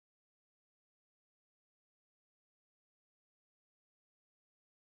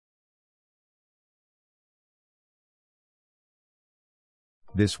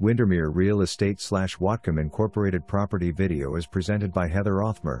This Windermere Real Estate / Whatcom Incorporated property video is presented by Heather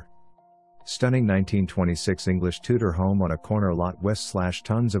Othmer. Stunning 1926 English Tudor home on a corner lot west /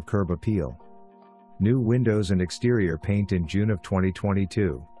 tons of curb appeal. New windows and exterior paint in June of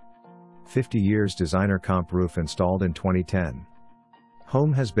 2022. 50 years designer comp roof installed in 2010.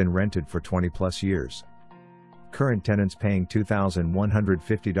 Home has been rented for 20 plus years. Current tenants paying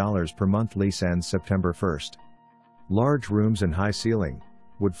 $2,150 per month, lease ends September 1st. Large rooms and high ceiling,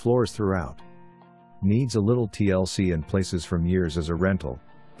 wood floors throughout. Needs a little TLC in places from years as a rental,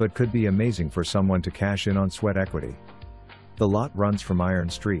 but could be amazing for someone to cash in on sweat equity. The lot runs from Iron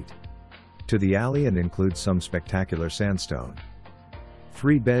Street to the alley and includes some spectacular sandstone.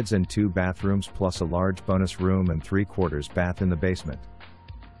 3 beds and 2 bathrooms plus a large bonus room and 3/4 bath in the basement.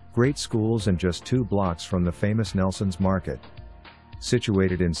 Great schools and just 2 blocks from the famous Nelson's Market.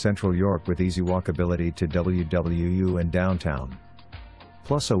 Situated in central York with easy walkability to WWU and downtown.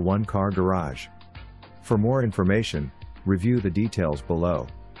 Plus a 1-car garage. For more information, review the details below.